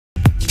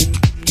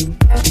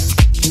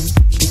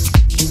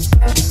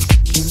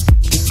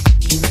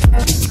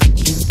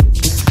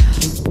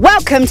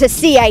Welcome to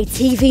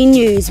CATV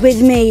News with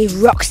me,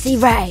 Roxy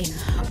Ray.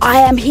 I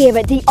am here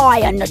at the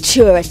Aya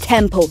Natura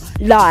Temple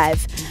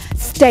live.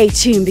 Stay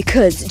tuned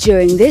because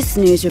during this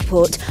news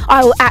report,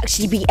 I will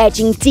actually be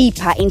edging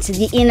deeper into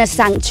the inner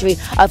sanctuary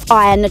of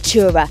Aya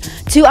Natura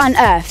to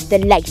unearth the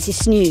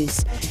latest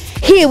news.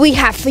 Here we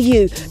have for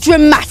you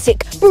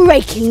dramatic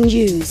breaking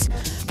news.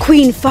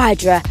 Queen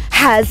Phaedra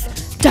has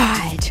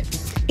died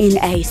in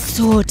a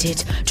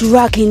sordid,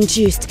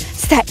 drug-induced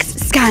sex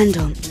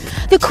scandal.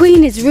 The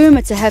Queen is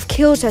rumoured to have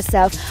killed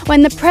herself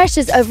when the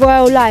pressures of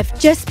royal life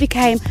just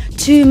became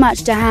too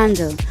much to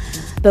handle.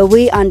 But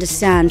we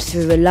understand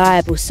through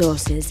reliable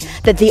sources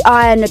that the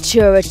Aya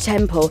Natura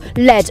temple,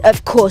 led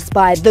of course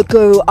by the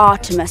guru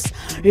Artemis,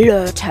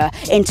 lured her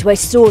into a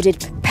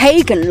sordid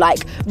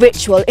pagan-like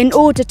ritual in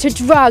order to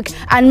drug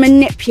and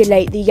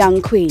manipulate the young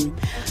queen.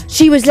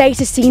 She was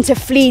later seen to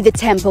flee the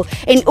temple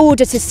in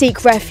order to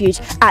seek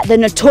refuge at the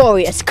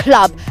notorious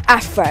club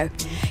Afro.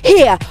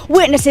 Here,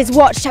 witnesses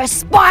watched her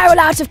spiral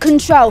out of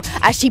control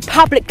as she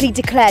publicly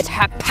declared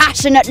her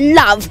passionate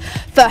love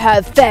for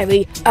her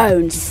very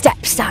own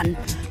stepson,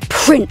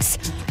 Prince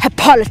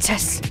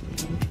Hippolytus.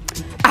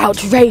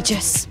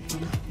 Outrageous.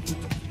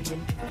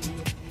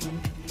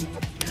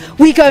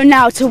 We go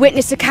now to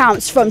witness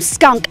accounts from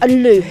Skunk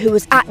and Lou, who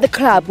was at the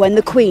club when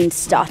the Queen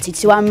started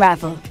to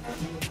unravel.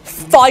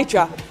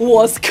 Phaedra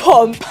was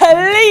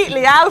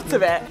completely out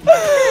of it.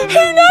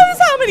 Who knows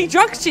how many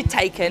drugs she'd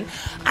taken?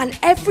 And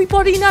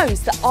everybody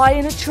knows that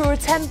Aya Natura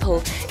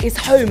Temple is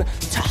home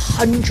to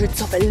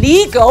hundreds of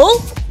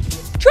illegal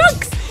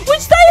drugs,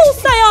 which they all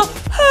say are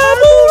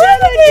herbal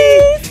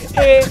remedies.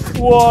 It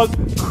was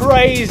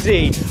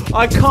crazy.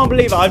 I can't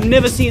believe it. I've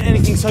never seen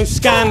anything so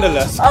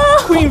scandalous.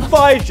 Queen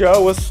Phaedra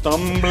was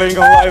stumbling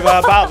all over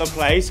about the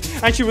place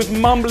and she was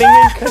mumbling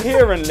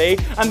incoherently,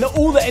 and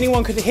all that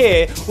anyone could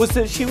hear was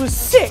that she was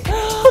sick for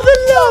the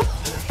love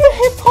of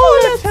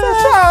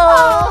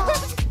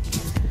Hippolytus.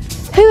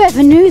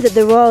 Whoever knew that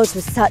the royals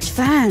were such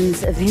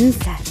fans of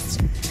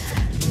incest?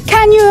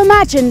 Can you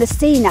imagine the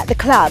scene at the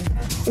club,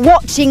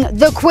 watching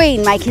the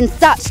Queen making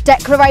such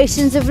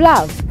declarations of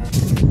love?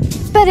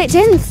 But it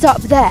didn't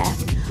stop there.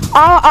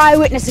 Our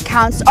eyewitness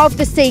accounts of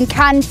the scene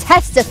can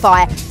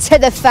testify to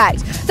the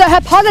fact that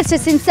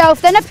Hippolytus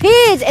himself then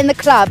appeared in the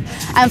club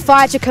and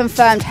Phaedra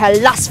confirmed her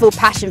lustful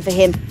passion for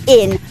him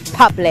in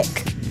public.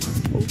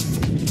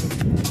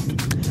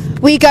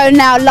 We go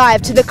now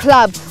live to the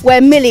club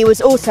where Millie was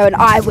also an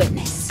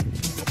eyewitness.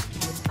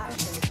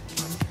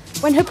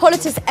 When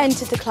Hippolytus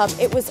entered the club,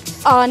 it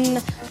was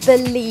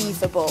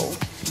unbelievable.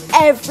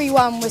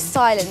 Everyone was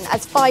silent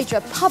as Phaedra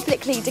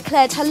publicly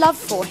declared her love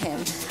for him.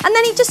 And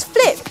then he just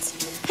flipped.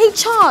 He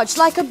charged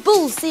like a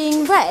bull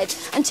seeing red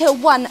until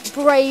one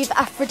brave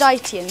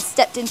Aphroditean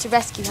stepped in to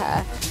rescue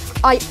her.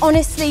 I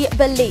honestly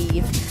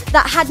believe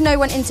that had no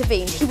one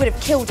intervened, he would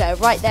have killed her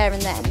right there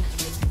and then.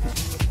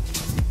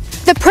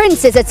 The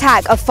prince's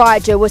attack of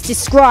Phaedra was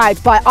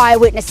described by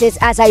eyewitnesses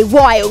as a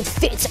wild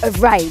fit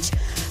of rage,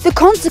 the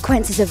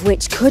consequences of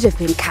which could have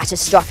been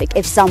catastrophic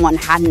if someone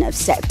hadn't have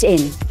stepped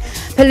in.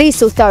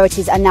 Police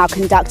authorities are now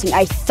conducting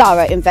a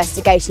thorough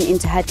investigation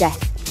into her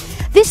death.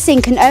 This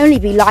scene can only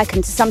be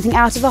likened to something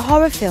out of a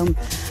horror film.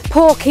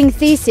 Poor King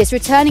Theseus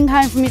returning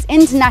home from his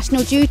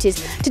international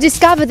duties to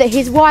discover that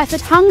his wife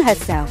had hung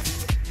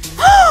herself.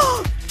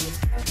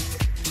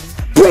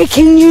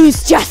 Breaking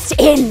news just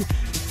in!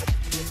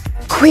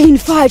 Queen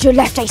Phaedra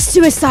left a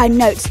suicide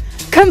note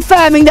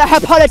confirming that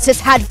Hippolytus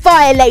had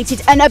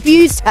violated and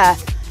abused her.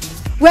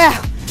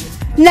 Well,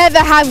 never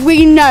have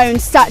we known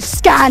such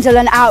scandal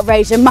and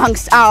outrage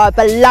amongst our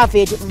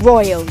beloved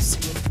royals.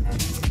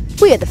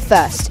 We are the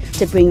first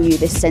to bring you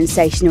this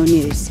sensational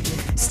news.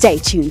 Stay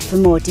tuned for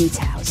more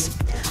details.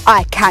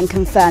 I can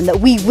confirm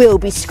that we will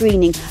be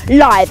screening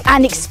live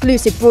and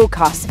exclusive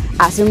broadcasts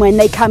as and when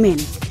they come in.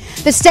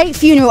 The state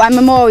funeral and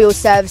memorial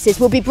services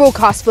will be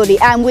broadcast fully,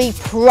 and we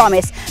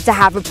promise to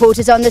have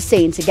reporters on the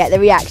scene to get the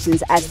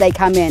reactions as they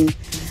come in.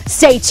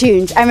 Stay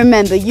tuned, and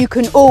remember, you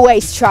can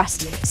always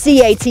trust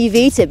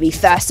CATV to be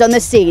first on the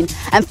scene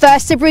and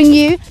first to bring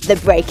you the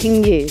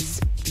breaking news.